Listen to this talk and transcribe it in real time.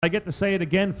I get to say it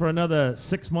again for another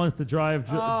 6 months to drive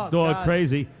dog God.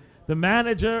 crazy. The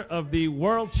manager of the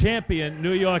world champion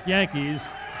New York Yankees,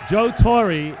 Joe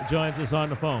Torre, joins us on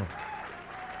the phone.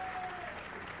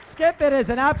 Skip, it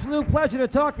is an absolute pleasure to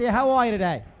talk to you. How are you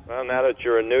today? Well, now that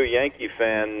you're a new Yankee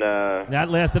fan, that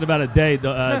lasted about a day,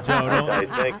 Joe. I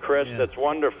think, Chris, that's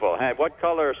wonderful. Hey, what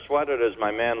color sweater does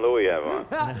my man Louis have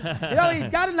on?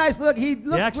 He's got a nice look. He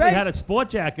looks He actually great. had a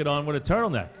sport jacket on with a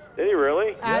turtleneck. Did he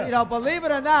really? And, believe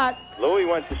it or not. Louis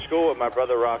went to school with my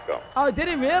brother Rocco. Oh, did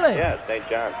he really? Yeah, St.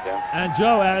 John's, yeah. And,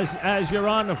 Joe, as you're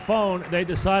on the phone, they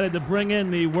decided to bring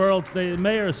in the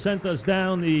mayor sent us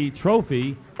down the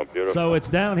trophy. Oh, beautiful. So it's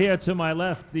down here to my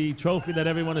left, the trophy that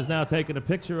everyone is now taking a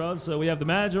picture of. So we have the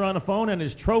manager on the phone and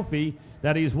his trophy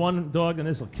that he's won, dog, and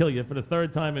this will kill you, for the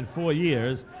third time in 4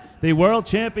 years. The World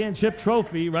Championship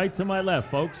trophy right to my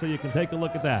left, folks, so you can take a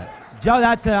look at that. Joe,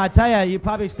 that's I tell you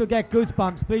probably still get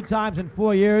goosebumps 3 times in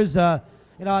 4 years.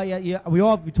 We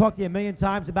talked to you a million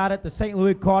times about it. The St.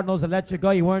 Louis Cardinals that let you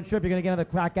go. You weren't sure if you're going to get another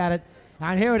crack at it.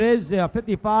 And here it is,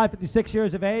 55, 56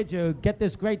 years of age. You get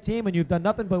this great team, and you've done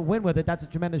nothing but win with it. That's a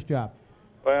tremendous job.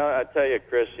 Well, I tell you,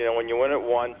 Chris, when you win it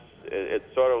once,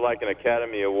 it's sort of like an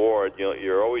Academy Award.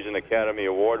 You're always an Academy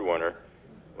Award winner.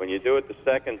 When you do it the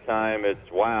second time,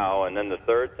 it's wow, and then the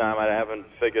third time, I haven't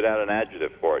figured out an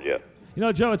adjective for it yet.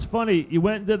 Joe, it's funny.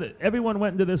 Everyone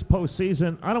went into this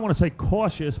postseason, I don't want to say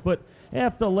cautious, but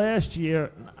after last year,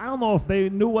 I don't know if they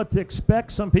knew what to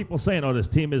expect. Some people saying, oh, this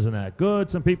team isn't that good.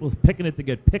 Some people picking it to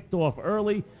get picked off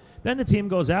early. Then the team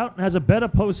goes out and has a better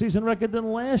postseason record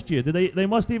than last year. They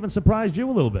must have even surprised you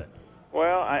a little bit.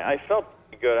 Well, I felt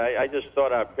pretty good. I just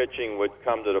thought our pitching would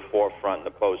come to the forefront in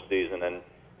the postseason, and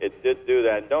it did do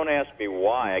that. And don't ask me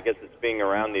why. I guess it's being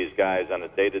around these guys on a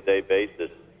day-to-day basis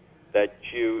that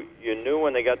you knew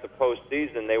when they got the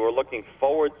postseason they were looking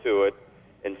forward to it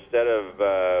instead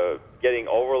of getting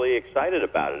overly excited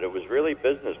about it. It was really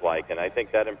businesslike, and I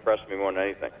think that impressed me more than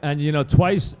anything. And,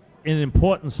 twice in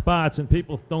important spots, and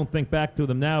people don't think back to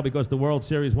them now because the World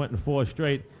Series went in 4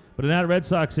 straight, but in that Red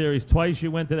Sox series, twice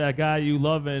you went to that guy you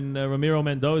love in Ramiro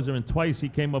Mendoza, and twice he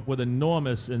came up with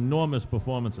enormous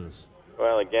performances.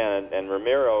 Well, again, and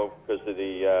Ramiro, because of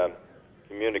the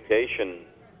communication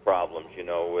problems,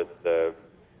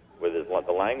 with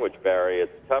the language barrier,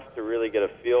 it's tough to really get a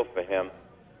feel for him.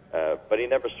 But he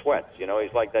never sweats.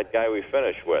 He's like that guy we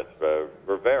finished with,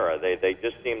 Rivera. They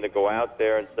just seem to go out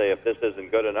there and say, if this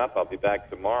isn't good enough, I'll be back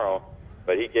tomorrow.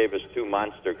 But he gave us 2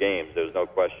 monster games. There's no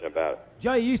question about it.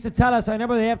 Joe, you used to tell us, I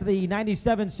remember after the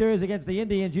 '97 series against the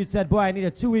Indians, you said, boy, I need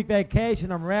a 2-week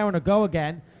vacation. I'm raring to go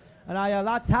again. And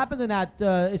lots happened in that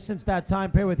since that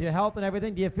time period with your health and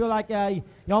everything. Do you feel like you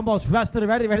almost rested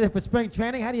already, ready for spring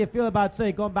training? How do you feel about,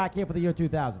 say, going back here for the year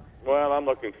 2000? Well, I'm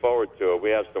looking forward to it. We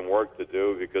have some work to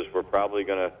do because we're probably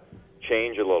going to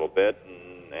change a little bit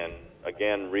and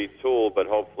again, retool, but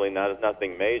hopefully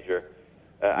nothing major.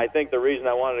 I think the reason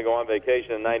I wanted to go on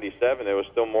vacation in '97, there was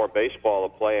still more baseball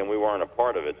to play, and we weren't a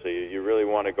part of it, so you really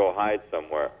want to go hide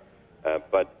somewhere.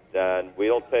 But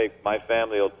my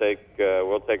family will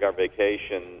we'll take our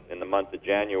vacation in the month of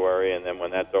January, and then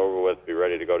when that's over with, be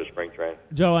ready to go to spring training.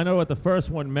 Joe, I know what the first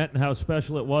one meant and how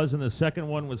special it was, and the second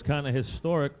one was kind of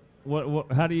historic.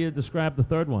 How do you describe the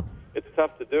third one? It's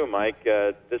tough to do, Mike.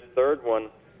 This third one,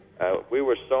 we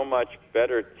were so much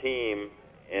better team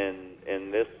in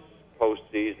this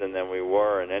postseason than we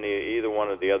were in either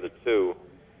one of the other 2,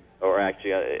 or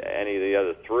actually any of the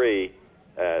other 3.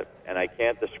 And I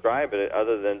can't describe it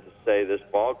other than to say this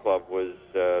ball club was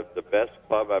the best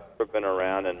club I've ever been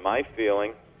around. And my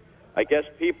feeling, I guess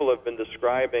people have been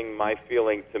describing my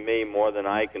feeling to me more than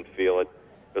I can feel it,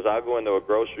 because I'll go into a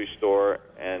grocery store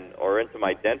or into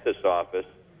my dentist's office,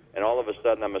 and all of a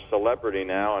sudden I'm a celebrity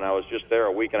now, and I was just there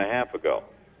a week and a half ago.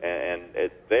 And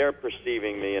they're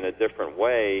perceiving me in a different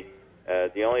way.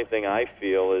 The only thing I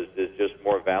feel is just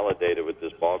more validated with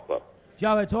this ball club.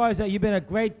 Joe Torre, you've been a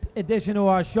great addition to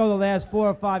our show the last 4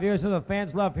 or 5 years. The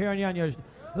fans love hearing you on your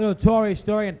little Torre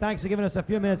story, and thanks for giving us a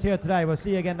few minutes here today. We'll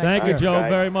see you again next year. Thank you, Joe,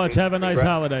 very much. Have a nice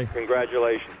holiday.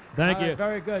 Congratulations. Thank you.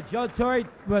 Very good. Joe Torre,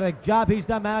 with a job he's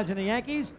done managing the Yankees.